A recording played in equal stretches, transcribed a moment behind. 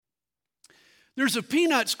There's a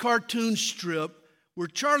Peanuts cartoon strip where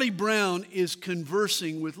Charlie Brown is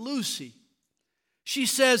conversing with Lucy. She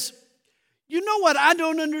says, "You know what I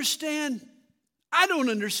don't understand? I don't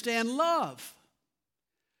understand love."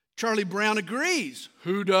 Charlie Brown agrees.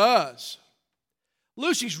 Who does?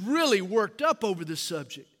 Lucy's really worked up over the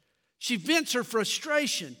subject. She vents her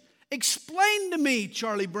frustration. "Explain to me,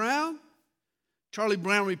 Charlie Brown." Charlie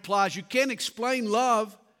Brown replies, "You can't explain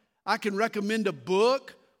love. I can recommend a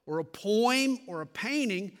book or a poem or a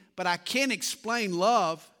painting, but I can't explain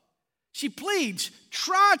love." She pleads,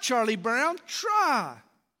 "Try, Charlie Brown, try."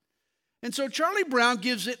 And so Charlie Brown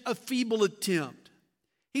gives it a feeble attempt.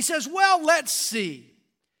 He says, "Well, let's see.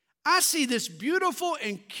 I see this beautiful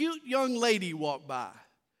and cute young lady walk by."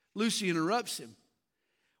 Lucy interrupts him.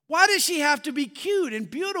 "Why does she have to be cute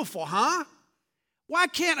and beautiful, huh? Why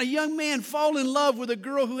can't a young man fall in love with a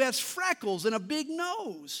girl who has freckles and a big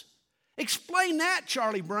nose? Explain that,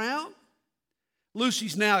 Charlie Brown."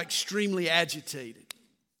 Lucy's now extremely agitated.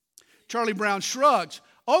 Charlie Brown shrugs.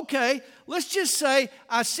 "Okay, let's just say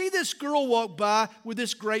I see this girl walk by with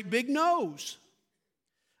this great big nose."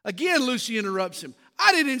 Again, Lucy interrupts him.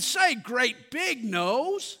 "I didn't say great big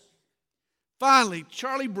nose." Finally,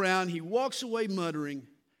 Charlie Brown, he walks away muttering,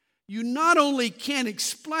 "You not only can't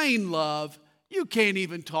explain love, you can't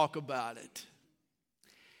even talk about it."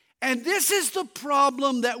 And this is the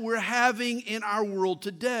problem that we're having in our world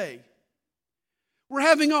today. We're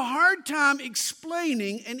having a hard time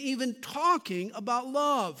explaining and even talking about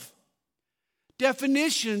love.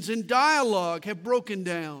 Definitions and dialogue have broken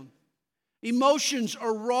down. Emotions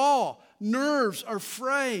are raw. Nerves are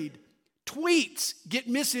frayed. Tweets get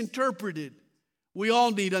misinterpreted. We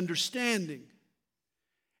all need understanding.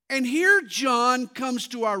 And here John comes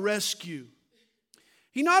to our rescue.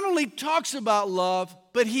 He not only talks about love,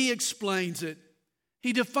 but he explains it.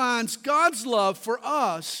 He defines God's love for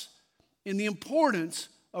us and the importance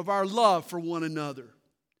of our love for one another.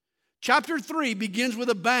 Chapter 3 begins with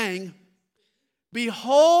a bang.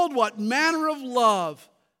 "Behold, what manner of love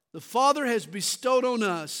the Father has bestowed on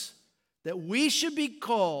us, that we should be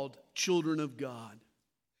called children of God."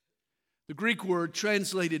 The Greek word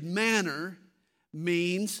translated manner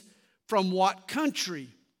means from what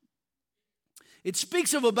country. It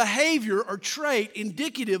speaks of a behavior or trait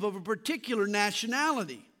indicative of a particular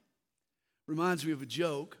nationality. Reminds me of a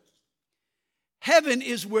joke. Heaven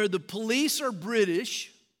is where the police are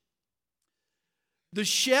British, the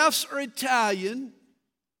chefs are Italian,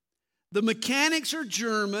 the mechanics are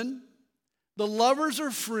German, the lovers are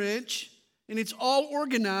French, and it's all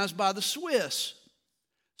organized by the Swiss.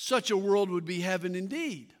 Such a world would be heaven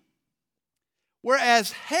indeed.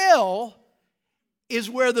 Whereas hell is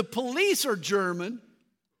where the police are German,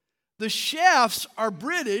 the chefs are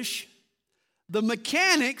British, the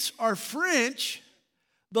mechanics are French,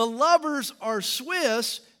 the lovers are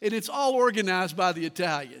Swiss, and it's all organized by the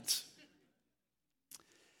Italians.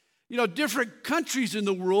 You know, different countries in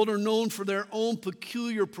the world are known for their own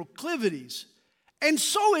peculiar proclivities, and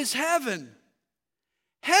so is heaven.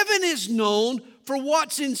 Heaven is known for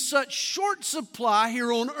what's in such short supply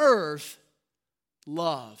here on earth,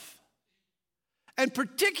 love. And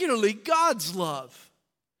particularly God's love.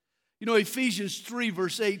 You know, Ephesians 3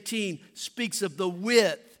 verse 18 speaks of the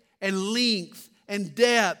width and length and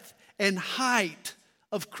depth and height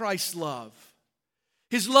of Christ's love.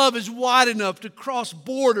 His love is wide enough to cross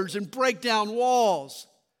borders and break down walls.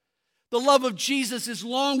 The love of Jesus is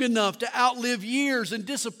long enough to outlive years and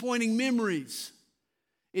disappointing memories.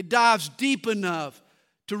 It dives deep enough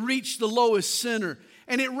to reach the lowest sinner.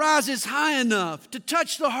 And it rises high enough to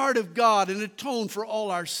touch the heart of God and atone for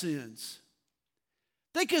all our sins.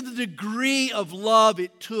 Think of the degree of love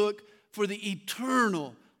it took for the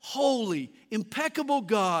eternal, holy, impeccable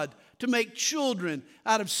God to make children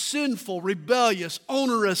out of sinful, rebellious,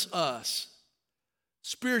 onerous us.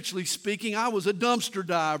 Spiritually speaking, I was a dumpster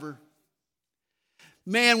diver.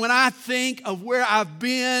 Man, when I think of where I've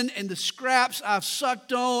been and the scraps I've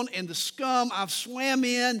sucked on and the scum I've swam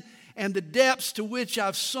in and the depths to which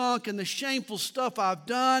I've sunk and the shameful stuff I've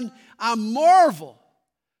done, I marvel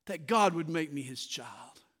that God would make me His child.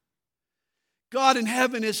 God in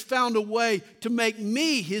heaven has found a way to make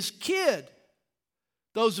me His kid.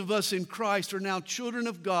 Those of us in Christ are now children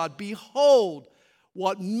of God. Behold,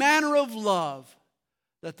 what manner of love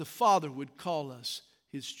that the Father would call us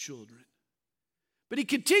His children. But he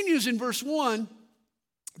continues in verse 1,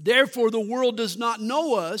 "Therefore the world does not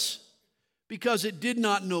know us because it did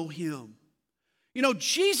not know Him." You know,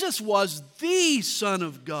 Jesus was the Son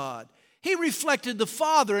of God. He reflected the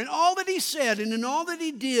Father in all that He said and in all that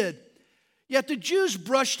He did. Yet the Jews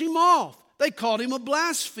brushed Him off. They called Him a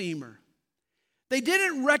blasphemer. They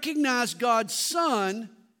didn't recognize God's Son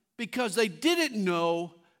because they didn't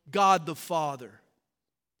know God the Father.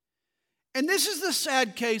 And this is the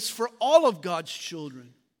sad case for all of God's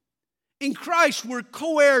children. In Christ, we're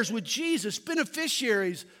co-heirs with Jesus,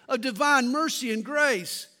 beneficiaries of divine mercy and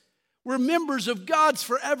grace. We're members of God's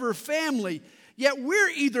forever family, yet we're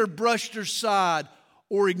either brushed aside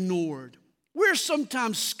or ignored. We're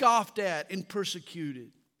sometimes scoffed at and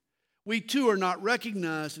persecuted. We too are not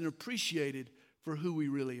recognized and appreciated for who we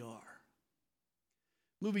really are.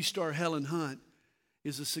 Movie star Helen Hunt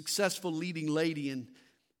is a successful leading lady and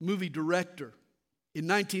movie director. In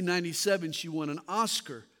 1997, she won an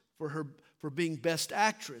Oscar for being Best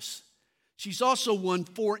Actress. She's also won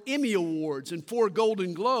 4 Emmy Awards and 4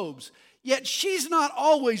 Golden Globes, yet she's not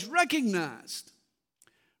always recognized.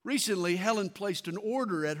 Recently, Helen placed an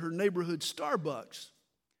order at her neighborhood Starbucks.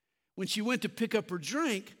 When she went to pick up her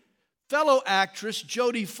drink, fellow actress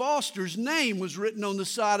Jodie Foster's name was written on the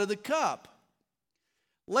side of the cup.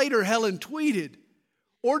 Later, Helen tweeted,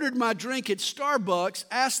 "Ordered my drink at Starbucks,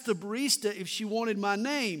 asked the barista if she wanted my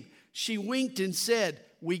name. She winked and said,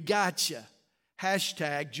 'We gotcha.'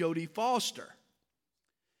 Hashtag Jodie Foster."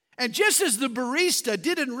 And just as the barista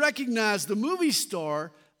didn't recognize the movie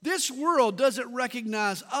star, this world doesn't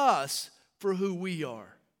recognize us for who we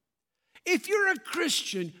are. If you're a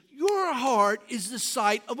Christian, your heart is the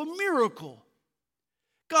site of a miracle.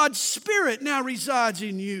 God's Spirit now resides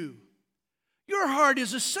in you. Your heart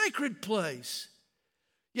is a sacred place.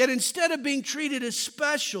 Yet instead of being treated as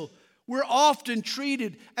special, we're often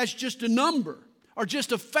treated as just a number or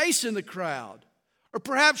just a face in the crowd. Or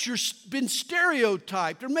perhaps you've been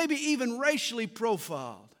stereotyped or maybe even racially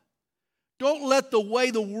profiled. Don't let the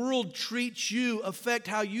way the world treats you affect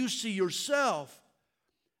how you see yourself.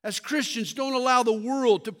 As Christians, don't allow the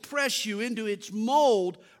world to press you into its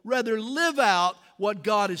mold. Rather, live out what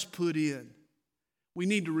God has put in. We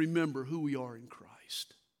need to remember who we are in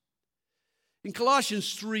Christ. In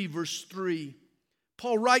Colossians 3, verse 3,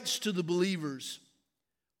 Paul writes to the believers,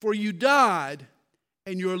 "For you died,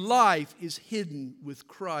 and your life is hidden with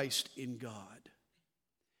Christ in God."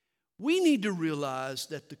 We need to realize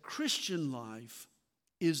that the Christian life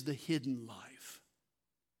is the hidden life.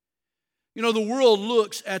 You know, the world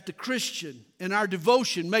looks at the Christian and our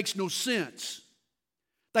devotion makes no sense.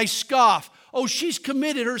 They scoff, "Oh, she's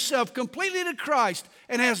committed herself completely to Christ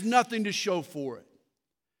and has nothing to show for it."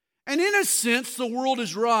 And in a sense, the world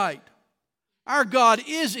is right. Our God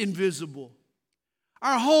is invisible.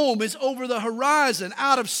 Our home is over the horizon,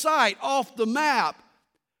 out of sight, off the map.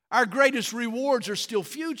 Our greatest rewards are still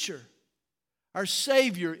future. Our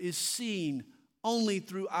Savior is seen only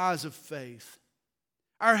through eyes of faith.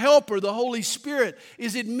 Our Helper, the Holy Spirit,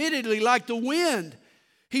 is admittedly like the wind.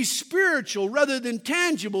 He's spiritual rather than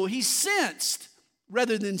tangible. He's sensed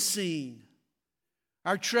rather than seen.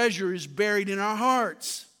 Our treasure is buried in our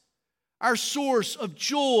hearts. Our source of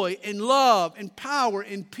joy and love and power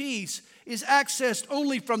and peace is accessed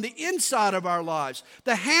only from the inside of our lives.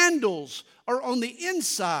 The handles are on the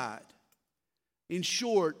inside. In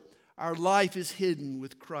short, our life is hidden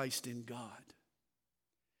with Christ in God.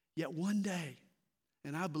 Yet one day,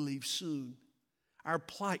 and I believe soon, our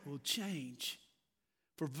plight will change.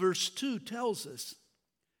 For verse 2 tells us,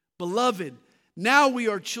 "Beloved, now we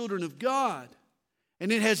are children of God,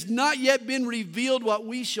 and it has not yet been revealed what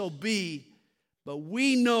we shall be, but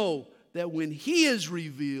we know that when He is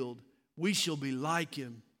revealed, we shall be like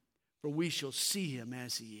Him, for we shall see Him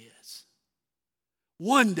as He is."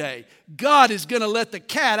 One day, God is going to let the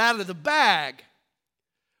cat out of the bag.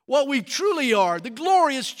 What we truly are, the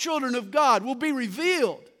glorious children of God, will be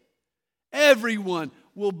revealed. Everyone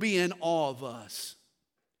will be in awe of us.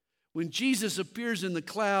 When Jesus appears in the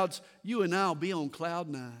clouds, you and I will be on cloud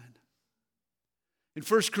 9. In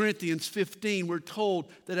 1 Corinthians 15, we're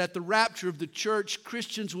told that at the rapture of the church,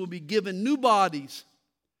 Christians will be given new bodies.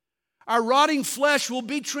 Our rotting flesh will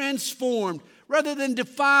be transformed. Rather than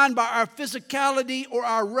defined by our physicality or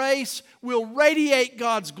our race, we'll radiate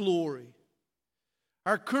God's glory.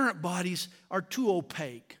 Our current bodies are too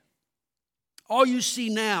opaque. All you see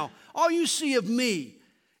now, all you see of me,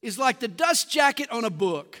 is like the dust jacket on a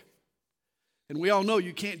book. And we all know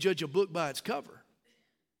you can't judge a book by its cover.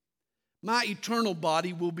 My eternal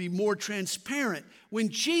body will be more transparent. When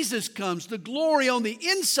Jesus comes, the glory on the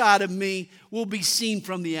inside of me will be seen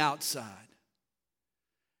from the outside.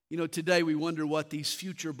 You know, today we wonder what these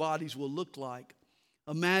future bodies will look like.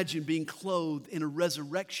 Imagine being clothed in a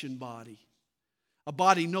resurrection body. A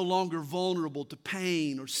body no longer vulnerable to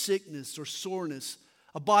pain or sickness or soreness.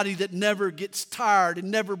 A body that never gets tired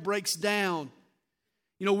and never breaks down.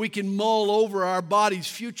 You know, we can mull over our body's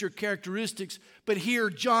future characteristics, but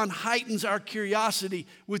here John heightens our curiosity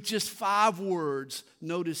with just 5 words.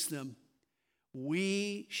 Notice them.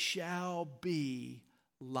 We shall be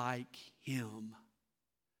like him.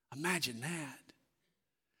 Imagine that.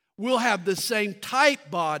 We'll have the same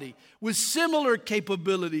type body with similar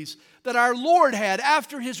capabilities that our Lord had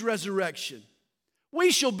after his resurrection.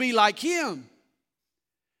 We shall be like him.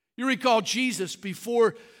 You recall Jesus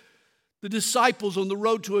before the disciples on the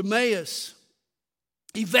road to Emmaus.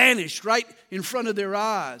 He vanished right in front of their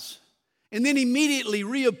eyes and then immediately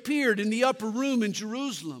reappeared in the upper room in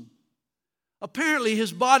Jerusalem. Apparently,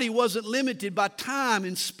 his body wasn't limited by time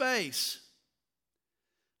and space.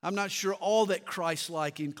 I'm not sure all that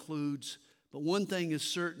Christ-like includes, but one thing is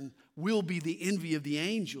certain, we'll be the envy of the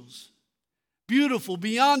angels. Beautiful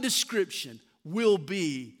beyond description, we'll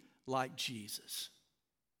be like Jesus.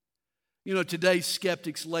 You know, today's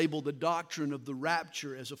skeptics label the doctrine of the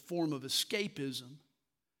rapture as a form of escapism.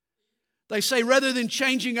 They say rather than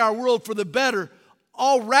changing our world for the better,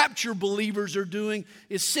 all rapture believers are doing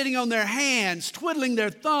is sitting on their hands, twiddling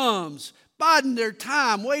their thumbs, biding their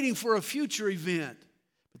time, waiting for a future event.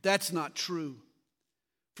 But that's not true.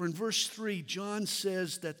 For in verse 3, John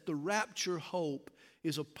says that the rapture hope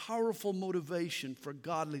is a powerful motivation for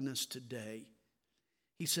godliness today.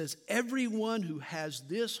 He says, everyone who has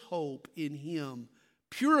this hope in him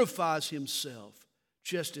purifies himself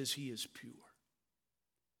just as he is pure.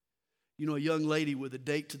 You know, a young lady with a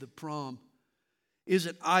date to the prom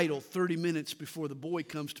isn't idle 30 minutes before the boy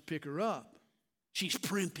comes to pick her up. She's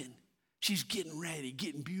primping. She's getting ready,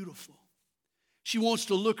 getting beautiful. She wants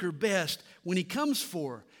to look her best when he comes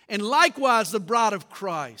for her. And likewise, the bride of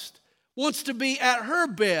Christ wants to be at her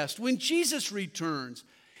best when Jesus returns.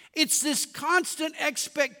 It's this constant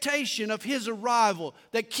expectation of his arrival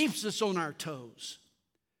that keeps us on our toes.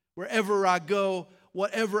 Wherever I go,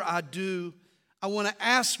 whatever I do, I want to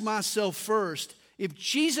ask myself first, if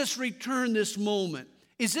Jesus returned this moment,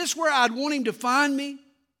 is this where I'd want him to find me?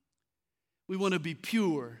 We want to be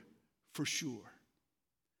pure for sure.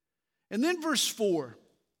 And then verse 4,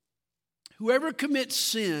 whoever commits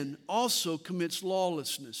sin also commits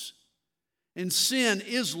lawlessness. And sin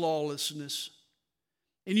is lawlessness.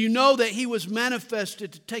 And you know that he was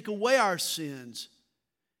manifested to take away our sins.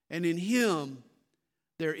 And in him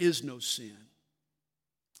there is no sin.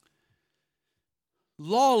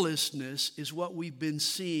 Lawlessness is what we've been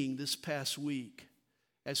seeing this past week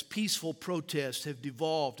as peaceful protests have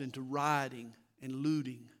devolved into rioting and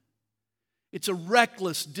looting. It's a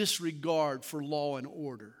reckless disregard for law and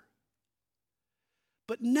order.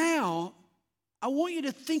 But now, I want you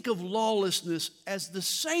to think of lawlessness as the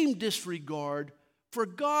same disregard for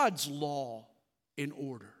God's law and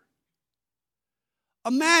order.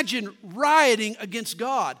 Imagine rioting against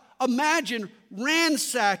God. Imagine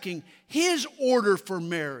ransacking his order for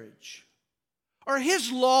marriage, or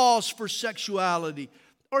his laws for sexuality,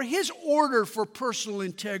 or his order for personal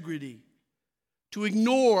integrity. To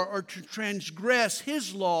ignore or to transgress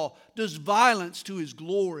his law does violence to his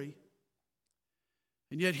glory.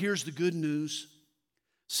 And yet here's the good news.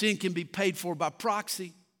 Sin can be paid for by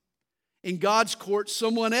proxy. In God's court,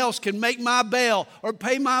 someone else can make my bail or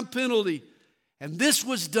pay my penalty. And this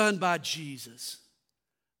was done by Jesus.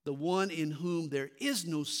 The one in whom there is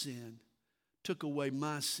no sin took away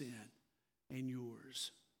my sin and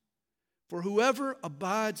yours. For whoever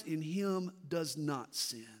abides in him does not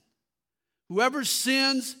sin. Whoever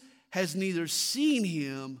sins has neither seen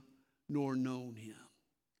him nor known him.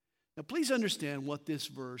 Now please understand what this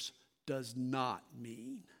verse does not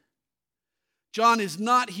mean. John is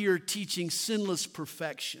not here teaching sinless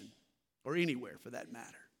perfection, or anywhere for that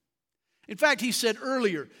matter. In fact, he said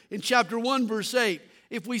earlier in chapter 1, verse 8,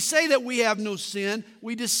 if we say that we have no sin,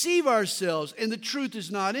 we deceive ourselves and the truth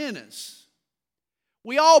is not in us.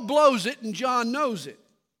 We all blows it and John knows it.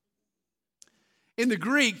 In the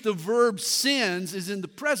Greek, the verb sins is in the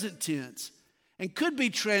present tense and could be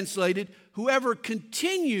translated whoever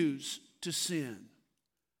continues to sin.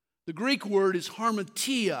 The Greek word is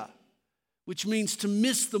harmatia, which means to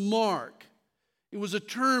miss the mark. It was a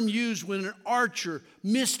term used when an archer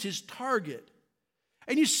missed his target.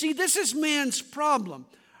 And you see, this is man's problem.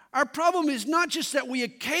 Our problem is not just that we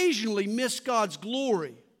occasionally miss God's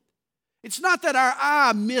glory. It's not that our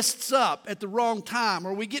eye mists up at the wrong time,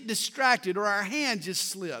 or we get distracted, or our hand just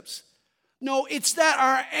slips. No, it's that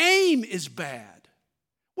our aim is bad.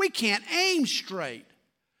 We can't aim straight.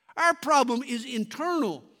 Our problem is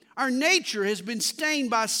internal. Our nature has been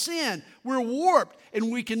stained by sin. We're warped,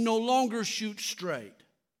 and we can no longer shoot straight.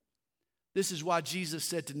 This is why Jesus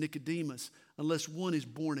said to Nicodemus, unless one is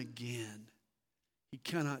born again, he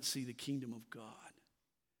cannot see the kingdom of God.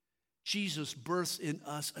 Jesus births in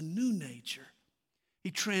us a new nature.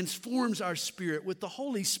 He transforms our spirit with the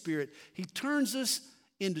Holy Spirit. He turns us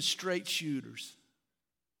into straight shooters.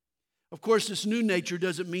 Of course, this new nature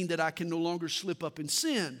doesn't mean that I can no longer slip up in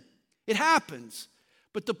sin. It happens.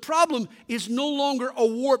 But the problem is no longer a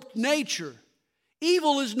warped nature.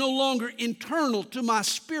 Evil is no longer internal to my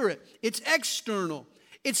spirit. It's external.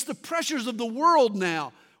 It's the pressures of the world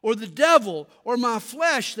now, or the devil, or my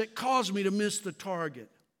flesh that cause me to miss the target.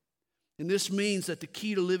 And this means that the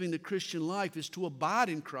key to living the Christian life is to abide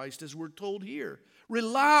in Christ, as we're told here.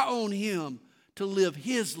 Rely on Him to live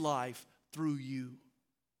His life through you.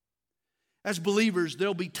 As believers,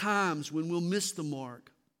 there'll be times when we'll miss the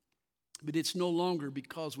mark, but it's no longer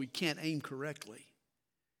because we can't aim correctly.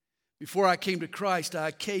 Before I came to Christ, I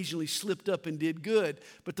occasionally slipped up and did good,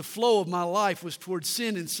 but the flow of my life was towards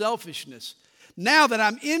sin and selfishness. Now that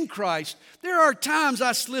I'm in Christ, there are times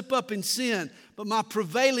I slip up in sin, but my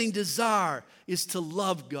prevailing desire is to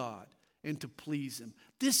love God and to please Him.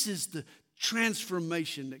 This is the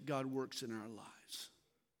transformation that God works in our lives.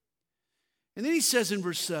 And then He says in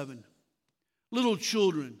verse 7, little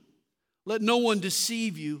children, let no one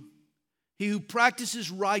deceive you. He who practices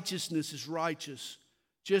righteousness is righteous,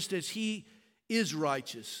 just as he is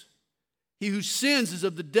righteous. He who sins is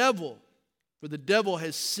of the devil, for the devil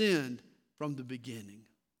has sinned from the beginning.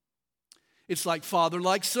 It's like father,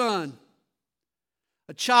 like son.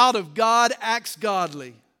 A child of God acts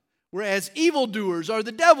godly, whereas evildoers are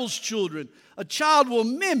the devil's children. A child will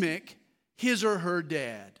mimic his or her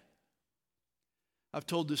dad. I've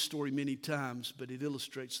told this story many times, but it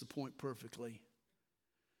illustrates the point perfectly.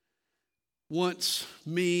 Once,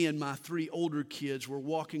 me and my 3 older kids were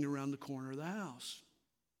walking around the corner of the house.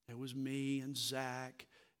 It was me and Zach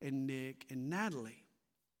and Nick and Natalie.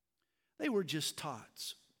 They were just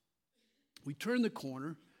tots. We turned the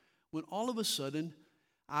corner when all of a sudden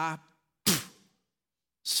I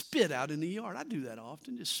spit out in the yard. I do that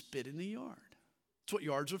often, just spit in the yard. That's what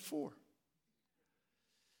yards are for.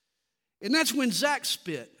 And that's when Zach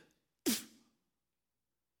spit.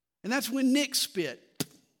 And that's when Nick spit.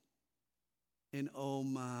 And oh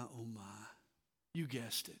my, you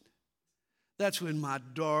guessed it. That's when my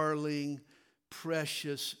darling,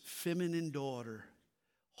 precious, feminine daughter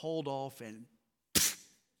hauled off and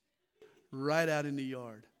right out in the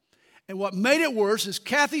yard. And what made it worse is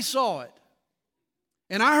Kathy saw it.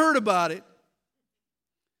 And I heard about it.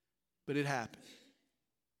 But it happened.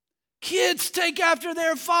 Kids take after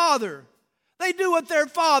their father. They do what their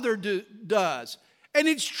father does. And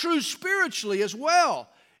it's true spiritually as well.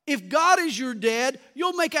 If God is your dad,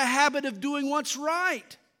 you'll make a habit of doing what's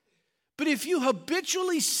right. But if you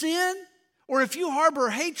habitually sin, or if you harbor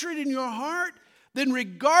hatred in your heart, then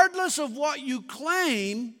regardless of what you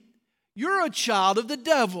claim, you're a child of the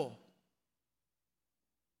devil.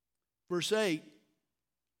 Verse 8,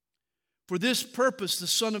 for this purpose the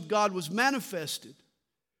Son of God was manifested,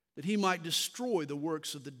 that He might destroy the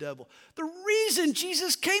works of the devil. The reason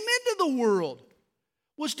Jesus came into the world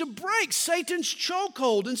was to break Satan's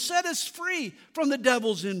chokehold and set us free from the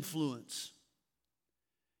devil's influence.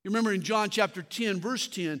 You remember in John chapter 10, verse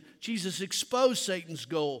 10, Jesus exposed Satan's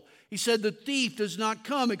goal. He said, the thief does not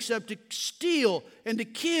come except to steal and to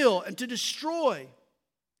kill and to destroy.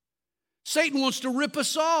 Satan wants to rip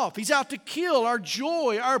us off. He's out to kill our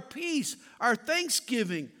joy, our peace, our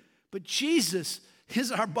thanksgiving. But Jesus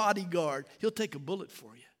is our bodyguard. He'll take a bullet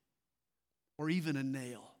for you, or even a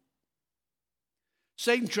nail.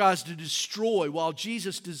 Satan tries to destroy while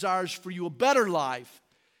Jesus desires for you a better life.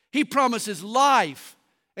 He promises life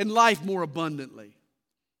and life more abundantly.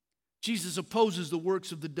 Jesus opposes the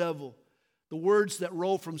works of the devil. The words that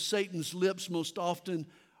roll from Satan's lips most often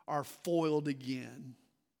are foiled again.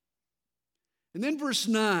 And then verse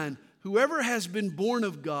 9, whoever has been born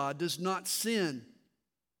of God does not sin,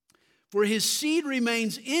 for his seed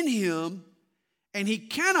remains in him, and he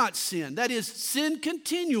cannot sin. That is, sin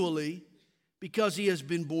continually, because he has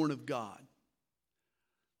been born of God.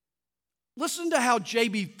 Listen to how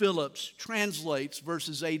J.B. Phillips translates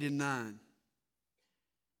verses 8 and 9.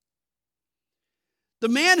 The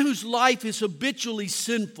man whose life is habitually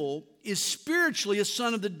sinful is spiritually a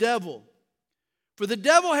son of the devil. For the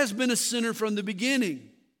devil has been a sinner from the beginning.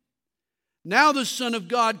 Now the Son of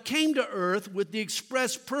God came to earth with the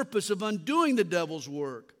express purpose of undoing the devil's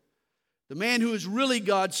work. The man who is really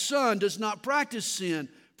God's son does not practice sin,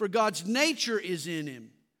 for God's nature is in him,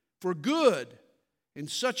 for good, and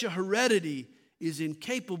such a heredity is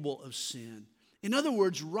incapable of sin. In other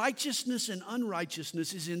words, righteousness and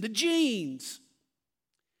unrighteousness is in the genes.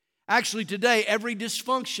 Actually, today, every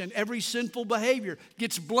dysfunction, every sinful behavior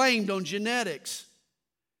gets blamed on genetics.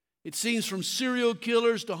 It seems from serial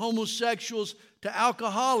killers to homosexuals to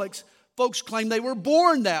alcoholics, folks claim they were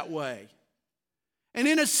born that way. And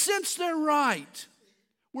in a sense, they're right.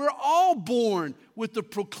 We're all born with the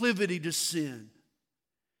proclivity to sin.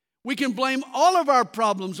 We can blame all of our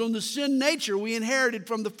problems on the sin nature we inherited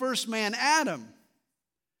from the first man, Adam.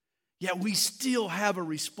 Yet we still have a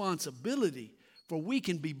responsibility, for we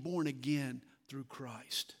can be born again through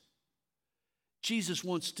Christ. Jesus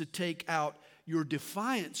wants to take out your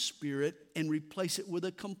defiant spirit and replace it with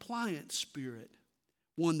a compliant spirit,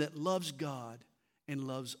 one that loves God and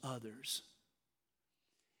loves others.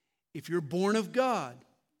 If you're born of God,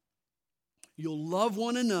 you'll love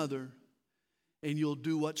one another and you'll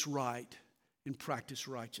do what's right and practice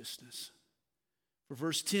righteousness. For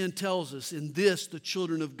verse 10 tells us, in this the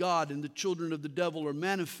children of God and the children of the devil are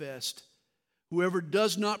manifest. Whoever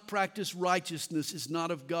does not practice righteousness is not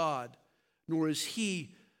of God, nor is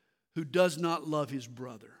he who does not love his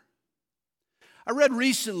brother. I read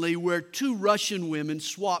recently where 2 Russian women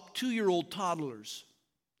swapped 2-year-old toddlers.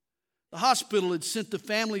 The hospital had sent the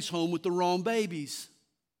families home with the wrong babies.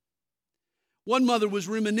 One mother was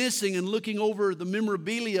reminiscing and looking over the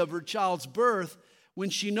memorabilia of her child's birth when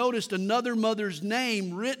she noticed another mother's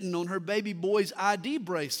name written on her baby boy's ID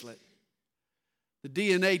bracelet. The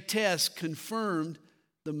DNA test confirmed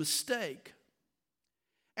the mistake.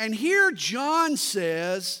 And here John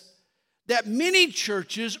says that many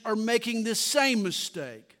churches are making this same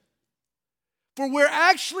mistake. For we're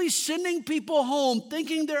actually sending people home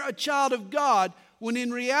thinking they're a child of God, when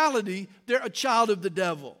in reality they're a child of the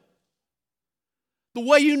devil. The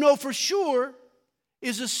way you know for sure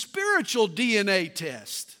is a spiritual DNA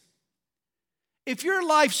test. If your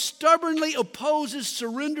life stubbornly opposes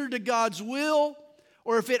surrender to God's will,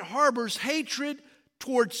 or if it harbors hatred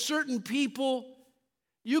towards certain people,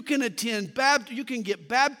 you can get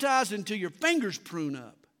baptized until your fingers prune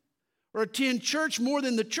up, or attend church more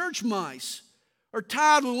than the church mice, or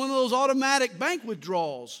tithe with one of those automatic bank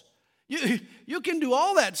withdrawals. You can do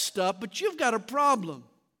all that stuff, but you've got a problem.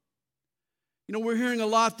 You know, we're hearing a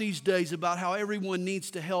lot these days about how everyone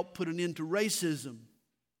needs to help put an end to racism.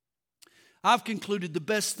 I've concluded the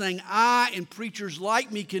best thing I and preachers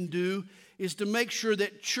like me can do is to make sure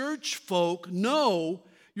that church folk know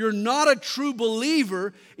you're not a true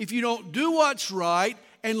believer if you don't do what's right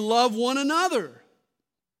and love one another.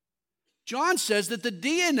 John says that the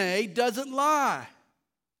DNA doesn't lie.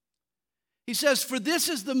 He says, for this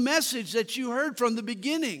is the message that you heard from the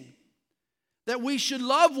beginning, that we should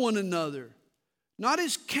love one another. Not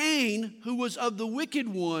as Cain, who was of the wicked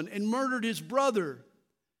one and murdered his brother.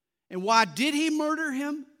 And why did he murder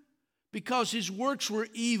him? Because his works were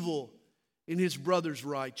evil and his brother's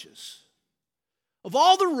righteous. Of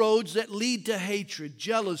all the roads that lead to hatred,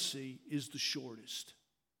 jealousy is the shortest.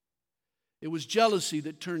 It was jealousy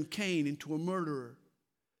that turned Cain into a murderer.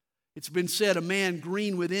 It's been said a man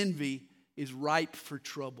green with envy is ripe for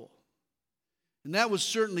trouble. And that was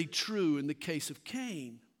certainly true in the case of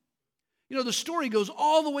Cain. You know, the story goes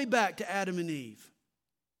all the way back to Adam and Eve.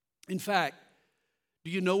 In fact,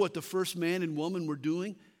 do you know what the first man and woman were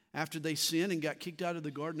doing after they sinned and got kicked out of the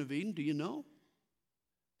Garden of Eden? Do you know?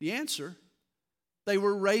 The answer, they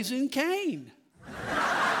were raising Cain.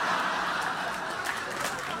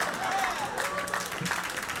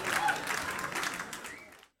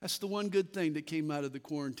 That's the one good thing that came out of the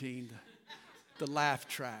quarantine, the laugh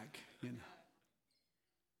track, you know.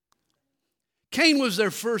 Cain was their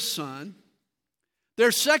first son.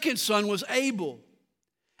 Their second son was Abel.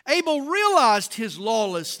 Abel realized his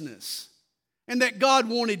lawlessness and that God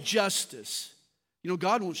wanted justice. You know,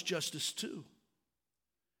 God wants justice too.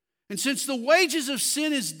 And since the wages of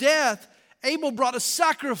sin is death, Abel brought a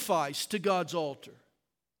sacrifice to God's altar.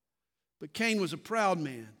 But Cain was a proud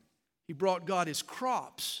man. He brought God his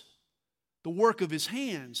crops, the work of his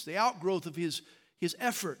hands, the outgrowth of his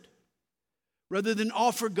effort. Rather than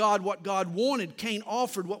offer God what God wanted, Cain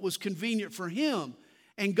offered what was convenient for him.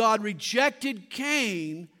 And God rejected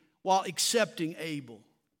Cain while accepting Abel.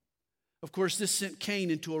 Of course, this sent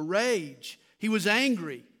Cain into a rage. He was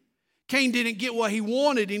angry. Cain didn't get what he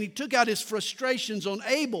wanted, and he took out his frustrations on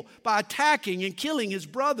Abel by attacking and killing his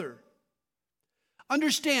brother.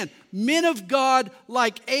 Understand, men of God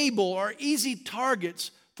like Abel are easy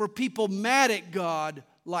targets for people mad at God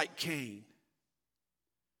like Cain.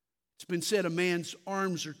 It's been said a man's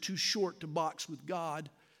arms are too short to box with God,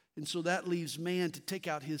 and so that leaves man to take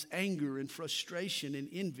out his anger and frustration and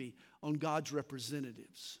envy on God's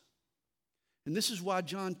representatives. And this is why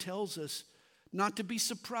John tells us not to be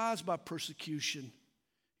surprised by persecution.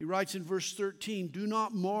 He writes in verse 13, "Do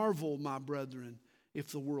not marvel, my brethren,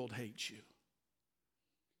 if the world hates you."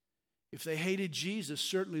 If they hated Jesus,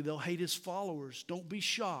 certainly they'll hate his followers. Don't be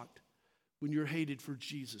shocked when you're hated for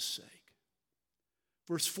Jesus' sake.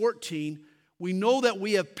 Verse 14, we know that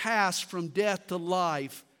we have passed from death to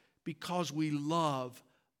life because we love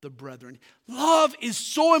the brethren. Love is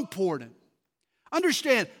so important.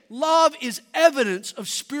 Understand, love is evidence of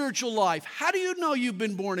spiritual life. How do you know you've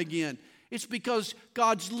been born again? It's because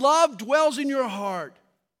God's love dwells in your heart.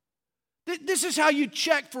 This is how you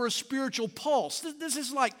check for a spiritual pulse. This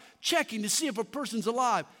is like checking to see if a person's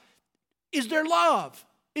alive. Is there love?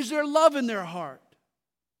 Is there love in their heart?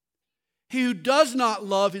 He who does not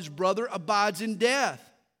love his brother abides in death.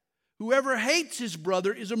 Whoever hates his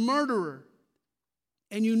brother is a murderer.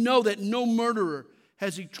 And you know that no murderer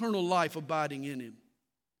has eternal life abiding in him.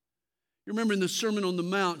 You remember in the Sermon on the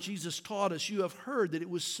Mount, Jesus taught us, you have heard that it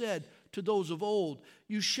was said to those of old,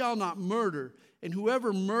 you shall not murder, and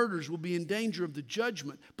whoever murders will be in danger of the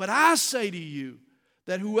judgment. But I say to you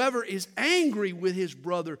that whoever is angry with his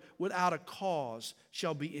brother without a cause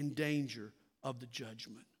shall be in danger of the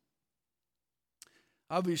judgment.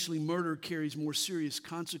 Obviously, murder carries more serious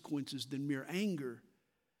consequences than mere anger.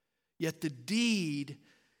 Yet the deed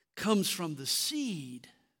comes from the seed.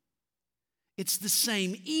 It's the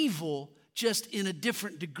same evil, just in a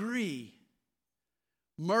different degree.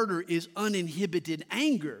 Murder is uninhibited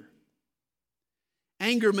anger.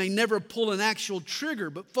 Anger may never pull an actual trigger,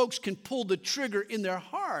 but folks can pull the trigger in their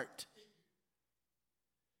heart.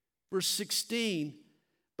 Verse 16,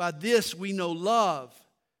 by this we know love,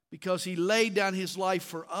 because he laid down his life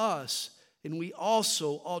for us, and we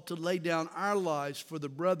also ought to lay down our lives for the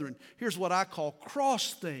brethren. Here's what I call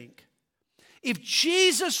cross think. If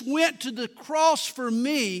Jesus went to the cross for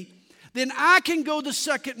me, then I can go the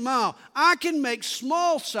second mile. I can make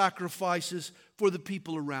small sacrifices for the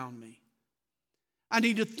people around me. I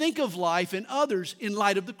need to think of life and others in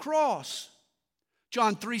light of the cross.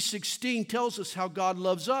 John 3:16 tells us how God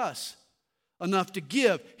loves us enough to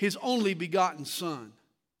give his only begotten Son.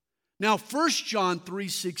 Now 1 John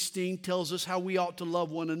 3:16 tells us how we ought to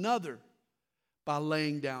love one another by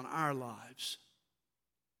laying down our lives.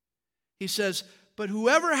 He says, but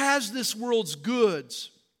whoever has this world's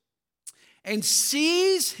goods and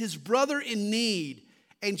sees his brother in need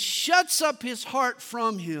and shuts up his heart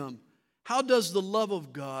from him, how does the love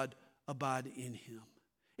of God abide in him?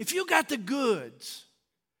 If you got the goods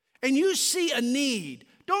and you see a need,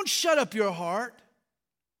 don't shut up your heart.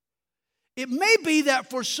 It may be that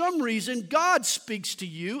for some reason God speaks to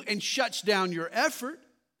you and shuts down your effort.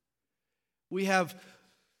 We have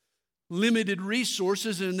limited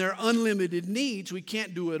resources and there are unlimited needs. We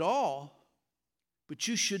can't do it all. But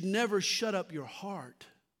you should never shut up your heart.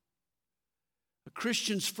 A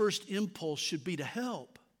Christian's first impulse should be to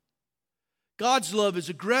help. God's love is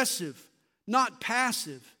aggressive, not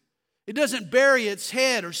passive. It doesn't bury its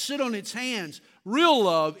head or sit on its hands. Real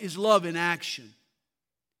love is love in action.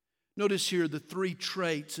 Notice here the three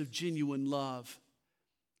traits of genuine love.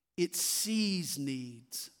 It sees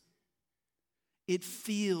needs. It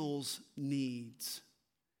feels needs.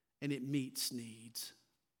 And it meets needs.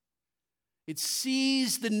 It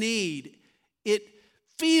sees the need. It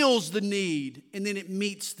feels the need. And then it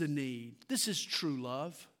meets the need. This is true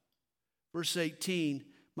love. Verse 18,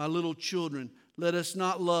 my little children, let us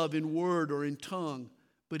not love in word or in tongue,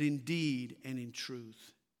 but in deed and in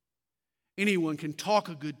truth. Anyone can talk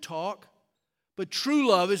a good talk, but true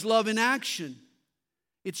love is love in action.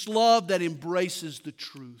 It's love that embraces the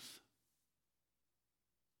truth.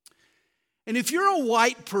 And if you're a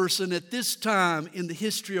white person at this time in the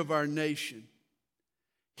history of our nation,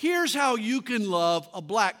 here's how you can love a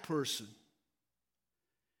black person.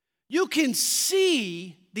 You can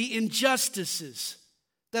see the injustices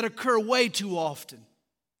that occur way too often.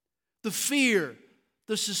 The fear,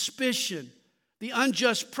 the suspicion, the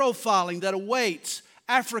unjust profiling that awaits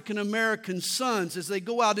African American sons as they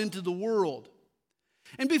go out into the world.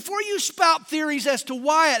 And before you spout theories as to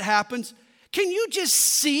why it happens, can you just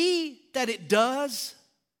see that it does?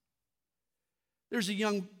 There's a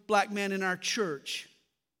young black man in our church.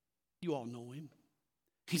 You all know him.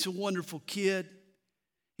 He's a wonderful kid.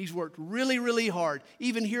 He's worked really, really hard,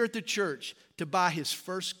 even here at the church, to buy his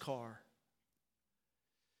first car.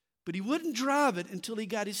 But he wouldn't drive it until he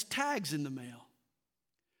got his tags in the mail.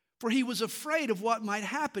 For he was afraid of what might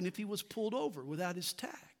happen if he was pulled over without his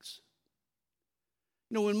tags.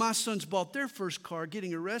 You know, when my sons bought their first car,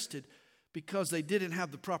 getting arrested because they didn't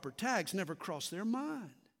have the proper tags never crossed their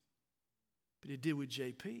mind. But it did with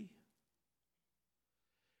JP.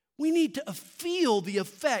 We need to feel the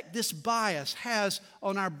effect this bias has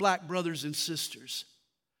on our black brothers and sisters.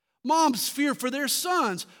 Moms fear for their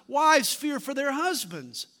sons. Wives fear for their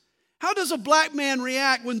husbands. How does a black man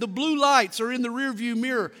react when the blue lights are in the rearview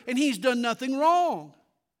mirror and he's done nothing wrong?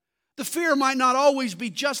 The fear might not always be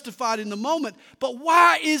justified in the moment, but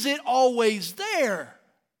why is it always there?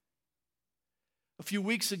 A few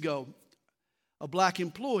weeks ago, a black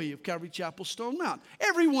employee of Calvary Chapel Stone Mountain,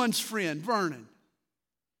 everyone's friend, Vernon,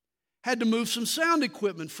 had to move some sound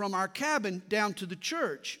equipment from our cabin down to the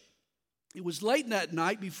church. It was late that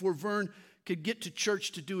night before Vern could get to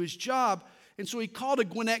church to do his job, and so he called a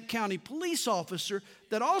Gwinnett County police officer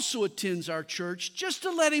that also attends our church just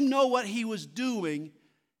to let him know what he was doing,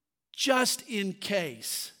 just in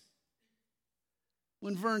case.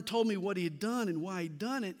 When Vern told me what he had done and why he'd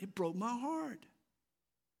done it, it broke my heart.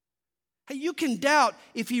 Hey, you can doubt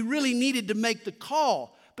if he really needed to make the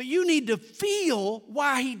call, but you need to feel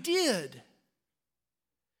why he did.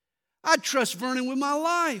 I trust Vernon with my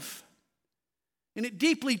life. And it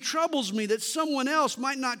deeply troubles me that someone else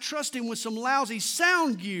might not trust him with some lousy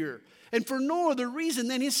sound gear, and for no other reason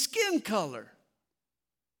than his skin color.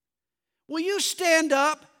 Will you stand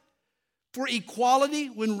up for equality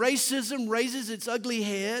when racism raises its ugly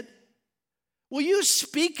head? Will you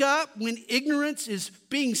speak up when ignorance is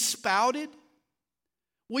being spouted?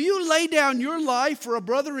 Will you lay down your life for a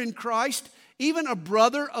brother in Christ, even a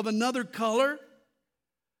brother of another color?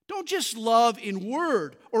 Don't just love in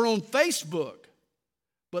word or on Facebook,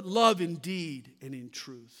 but love in deed and in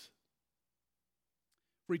truth.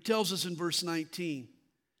 For he tells us in verse 19,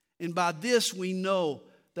 and by this we know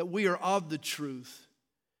that we are of the truth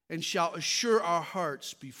and shall assure our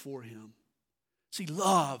hearts before him. See,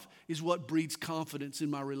 love is what breeds confidence in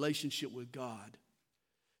my relationship with God.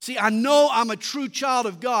 See, I know I'm a true child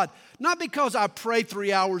of God, not because I pray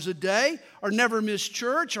 3 hours a day, or never miss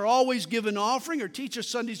church, or always give an offering, or teach a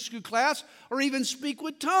Sunday school class, or even speak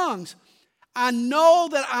with tongues. I know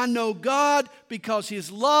that I know God because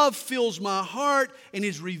his love fills my heart and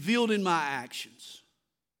is revealed in my actions.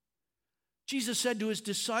 Jesus said to his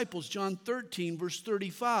disciples, John 13, verse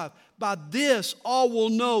 35, by this all will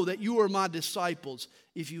know that you are my disciples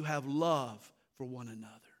if you have love for one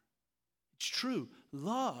another. It's true.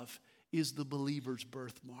 Love is the believer's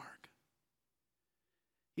birthmark.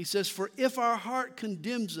 He says, for if our heart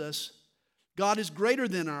condemns us, God is greater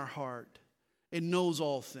than our heart and knows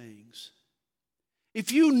all things.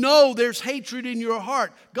 If you know there's hatred in your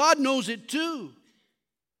heart, God knows it too.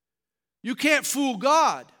 You can't fool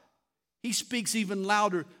God. He speaks even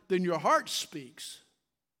louder than your heart speaks.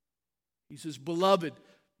 He says, beloved,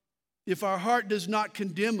 if our heart does not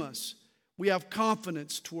condemn us, we have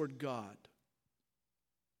confidence toward God.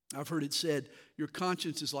 I've heard it said, your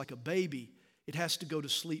conscience is like a baby. It has to go to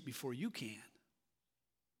sleep before you can.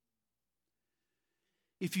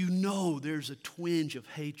 If you know there's a twinge of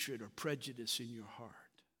hatred or prejudice in your heart,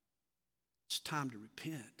 it's time to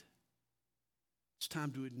repent. It's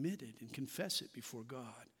time to admit it and confess it before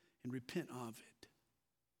God and repent of it.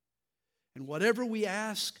 And whatever we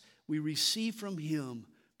ask, we receive from him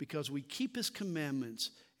because we keep his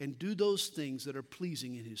commandments and do those things that are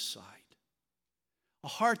pleasing in his sight. A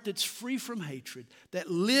heart that's free from hatred,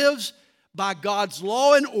 that lives by God's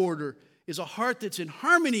law and order, is a heart that's in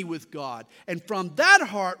harmony with God. And from that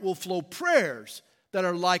heart will flow prayers that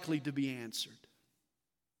are likely to be answered.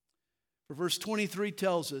 For verse 23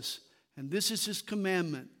 tells us, and this is his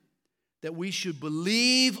commandment, that we should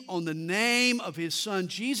believe on the name of his Son,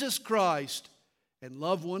 Jesus Christ, and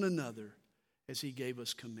love one another as he gave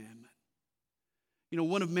us commandment. You know,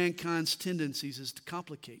 one of mankind's tendencies is to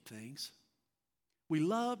complicate things. We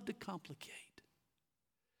love to complicate.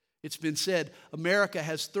 It's been said America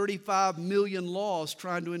has 35 million laws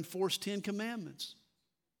trying to enforce 10 commandments.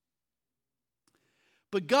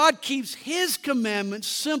 But God keeps his commandments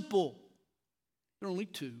simple. There are only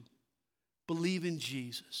 2. Believe in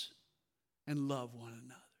Jesus and love one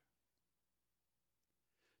another.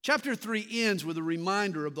 Chapter 3 ends with a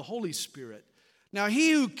reminder of the Holy Spirit. Now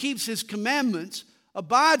he who keeps his commandments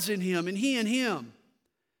abides in him and he in him.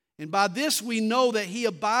 And by this we know that he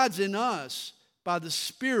abides in us by the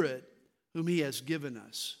Spirit whom he has given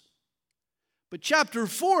us. But chapter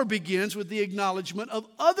 4 begins with the acknowledgement of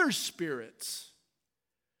other spirits.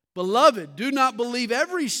 Beloved, do not believe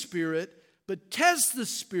every spirit, but test the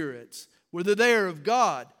spirits, whether they are of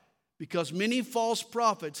God, because many false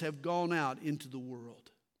prophets have gone out into the world.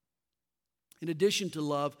 In addition to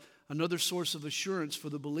love, another source of assurance for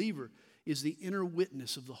the believer is the inner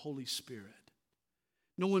witness of the Holy Spirit.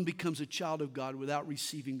 No one becomes a child of God without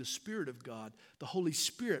receiving the Spirit of God. The Holy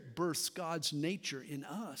Spirit births God's nature in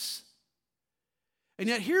us. And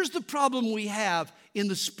yet here's the problem we have in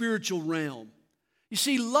the spiritual realm. You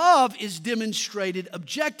see, love is demonstrated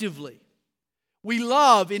objectively. We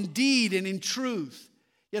love in deed and in truth.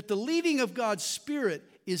 Yet the leading of God's Spirit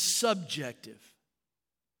is subjective.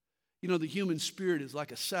 You know, the human spirit is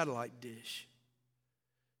like a satellite dish.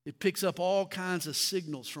 It picks up all kinds of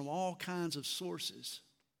signals from all kinds of sources.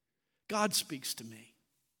 God speaks to me.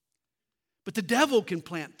 But the devil can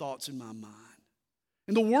plant thoughts in my mind.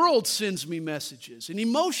 And the world sends me messages, and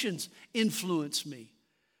emotions influence me.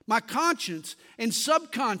 My conscience and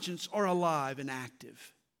subconscious are alive and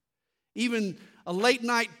active. Even a late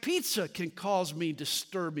night pizza can cause me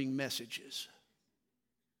disturbing messages.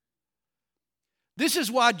 This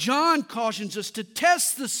is why John cautions us to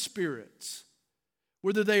test the spirits,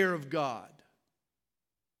 whether they are of God.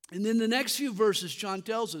 And then the next few verses, John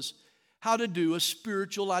tells us how to do a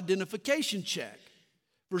spiritual identification check.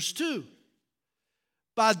 Verse 2,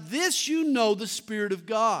 by this you know the Spirit of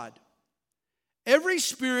God. Every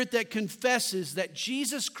spirit that confesses that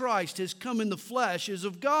Jesus Christ has come in the flesh is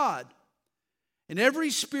of God. And every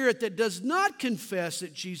spirit that does not confess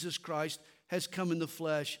that Jesus Christ has come in the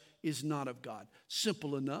flesh is not of God.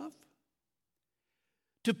 Simple enough.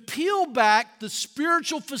 To peel back the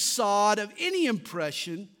spiritual facade of any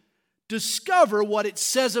impression, discover what it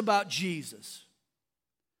says about Jesus.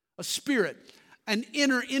 A spirit, an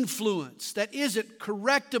inner influence that isn't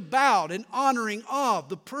correct about and honoring of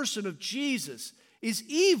the person of Jesus is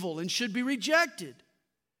evil and should be rejected.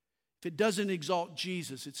 If it doesn't exalt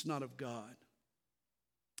Jesus, it's not of God.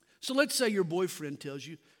 So let's say your boyfriend tells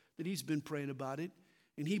you that he's been praying about it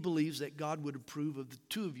and he believes that God would approve of the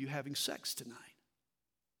two of you having sex tonight.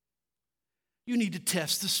 You need to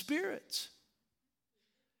test the spirits.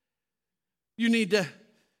 You need to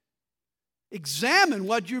examine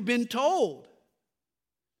what you've been told.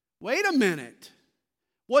 Wait a minute.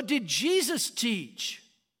 What did Jesus teach?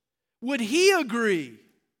 Would he agree?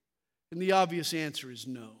 And the obvious answer is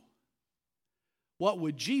no. What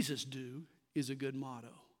would Jesus do is a good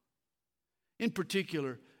motto. In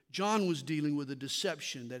particular, John was dealing with a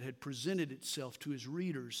deception that had presented itself to his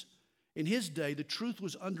readers. In his day, the truth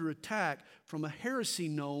was under attack from a heresy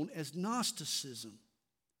known as Gnosticism.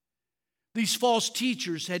 These false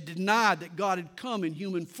teachers had denied that God had come in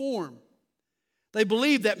human form. They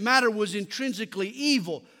believed that matter was intrinsically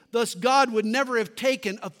evil, thus God would never have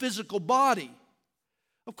taken a physical body.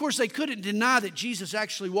 Of course, they couldn't deny that Jesus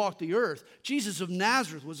actually walked the earth. Jesus of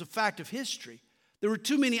Nazareth was a fact of history. There were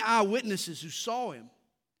too many eyewitnesses who saw him.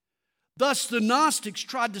 Thus, the Gnostics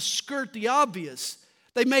tried to skirt the obvious.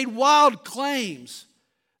 They made wild claims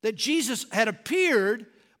that Jesus had appeared,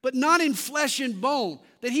 but not in flesh and bone,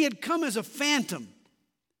 that he had come as a phantom.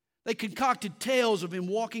 They concocted tales of him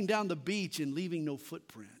walking down the beach and leaving no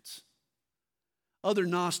footprints. Other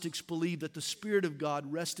Gnostics believed that the Spirit of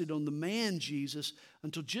God rested on the man Jesus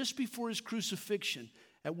until just before his crucifixion,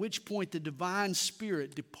 at which point the divine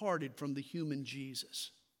Spirit departed from the human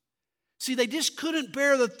Jesus. See, they just couldn't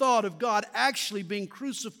bear the thought of God actually being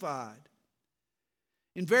crucified.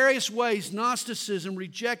 In various ways, Gnosticism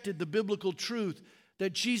rejected the biblical truth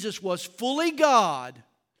that Jesus was fully God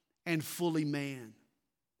and fully man.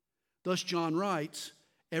 Thus, John writes,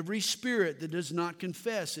 every spirit that does not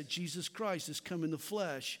confess that Jesus Christ has come in the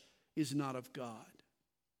flesh is not of God.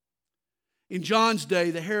 In John's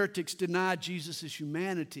day, the heretics denied Jesus'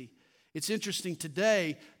 humanity. It's interesting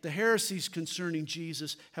today, the heresies concerning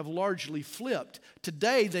Jesus have largely flipped.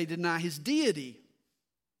 Today, they deny his deity.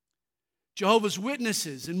 Jehovah's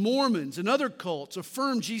Witnesses and Mormons and other cults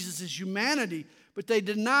affirm Jesus' humanity, but they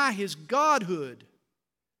deny his godhood.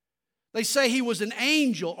 They say he was an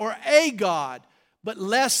angel or a God, but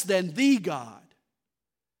less than the God.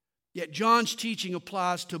 Yet John's teaching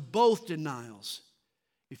applies to both denials.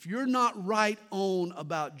 If you're not right on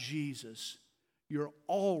about Jesus, you're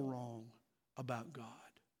all wrong about God.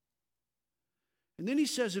 And then he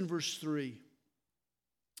says in verse 3,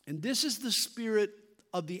 and this is the spirit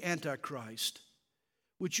of the Antichrist,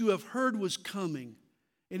 which you have heard was coming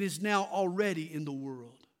and is now already in the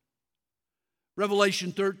world.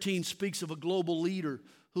 Revelation 13 speaks of a global leader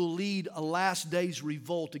who will lead a last days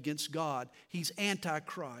revolt against God. He's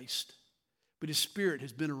Antichrist, but his spirit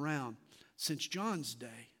has been around since John's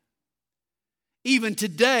day. Even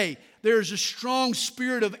today, there is a strong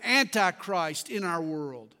spirit of Antichrist in our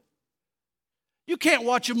world. You can't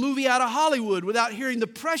watch a movie out of Hollywood without hearing the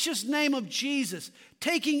precious name of Jesus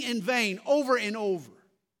taken in vain over and over.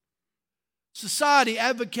 Society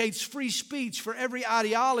advocates free speech for every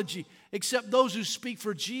ideology except those who speak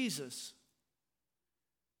for Jesus.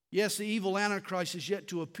 Yes, the evil Antichrist is yet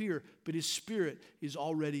to appear, but his spirit is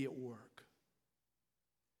already at work.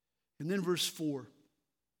 And then verse 4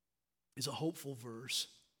 is a hopeful verse.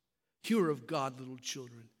 You are of God, little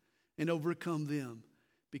children, and overcome them,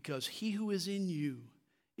 because he who is in you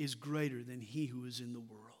is greater than he who is in the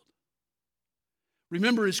world.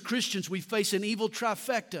 Remember, as Christians, we face an evil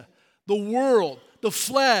trifecta: the world, the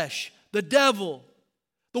flesh, the devil.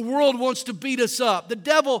 The world wants to beat us up. The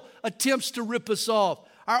devil attempts to rip us off.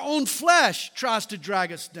 Our own flesh tries to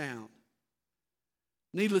drag us down.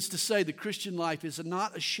 Needless to say, the Christian life is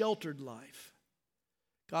not a sheltered life.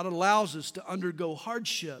 God allows us to undergo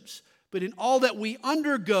hardships, but in all that we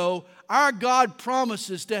undergo, our God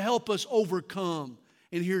promises to help us overcome.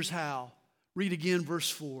 And here's how. Read again verse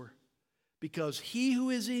 4. Because he who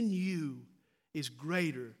is in you is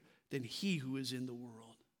greater than he who is in the world.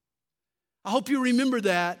 I hope you remember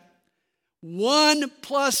that. 1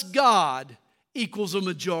 plus God equals a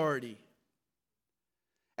majority.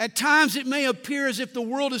 At times it may appear as if the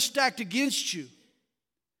world is stacked against you.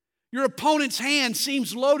 Your opponent's hand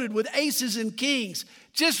seems loaded with aces and kings.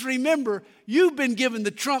 Just remember, you've been given the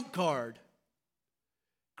trump card.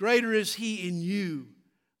 Greater is he in you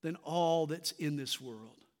than all that's in this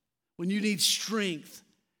world. When you need strength,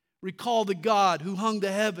 recall the God who hung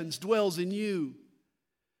the heavens dwells in you.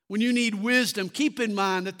 When you need wisdom, keep in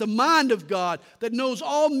mind that the mind of God that knows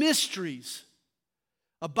all mysteries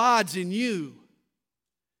abides in you.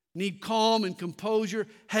 Need calm and composure?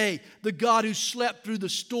 Hey, the God who slept through the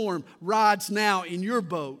storm rides now in your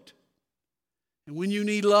boat. And when you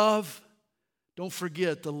need love, don't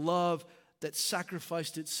forget the love that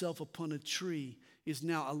sacrificed itself upon a tree is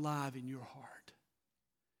now alive in your heart.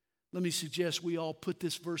 Let me suggest we all put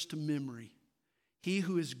this verse to memory. He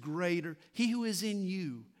who is greater, he who is in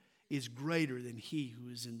you is greater than he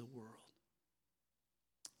who is in the world.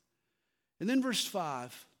 And then verse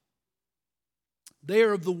 5. They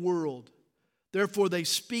are of the world, therefore they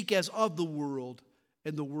speak as of the world,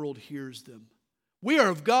 and the world hears them. We are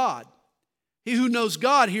of God. He who knows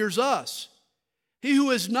God hears us. He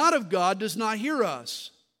who is not of God does not hear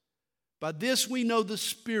us. By this we know the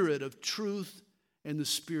spirit of truth and the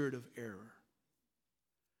spirit of error.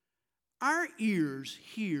 Our ears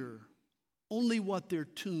hear only what they're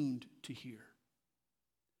tuned to hear.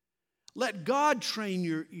 Let God train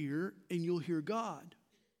your ear and you'll hear God.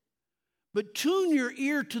 But tune your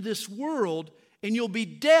ear to this world and you'll be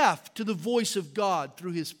deaf to the voice of God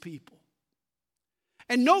through his people.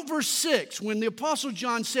 And note verse 6 when the Apostle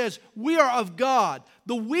John says, we are of God.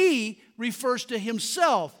 The we refers to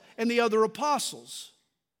himself and the other apostles.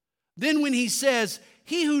 Then when he says,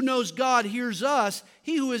 he who knows God hears us,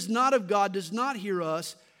 he who is not of God does not hear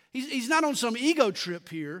us. He's not on some ego trip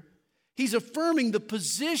here. He's affirming the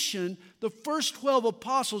position the first 12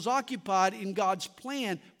 apostles occupied in God's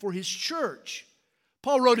plan for his church.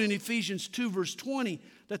 Paul wrote in Ephesians 2 verse 20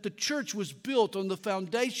 that the church was built on the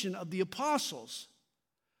foundation of the apostles.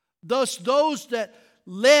 Thus those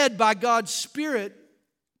led by God's Spirit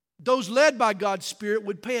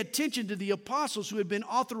would pay attention to the apostles who had been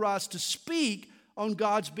authorized to speak on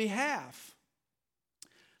God's behalf.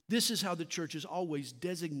 This is how the church has always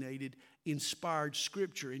designated inspired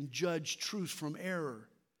scripture and judged truth from error.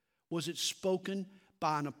 Was it spoken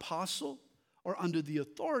by an apostle or under the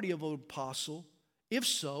authority of an apostle? If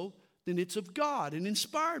so, then it's of God and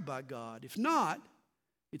inspired by God. If not,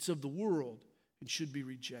 it's of the world and should be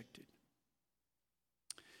rejected.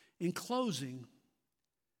 In closing,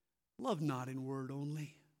 love not in word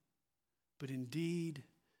only, but in deed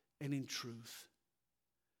and in truth.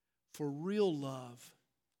 For real love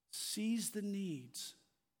sees the needs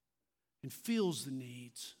and feels the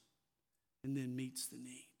needs and then meets the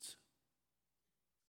needs.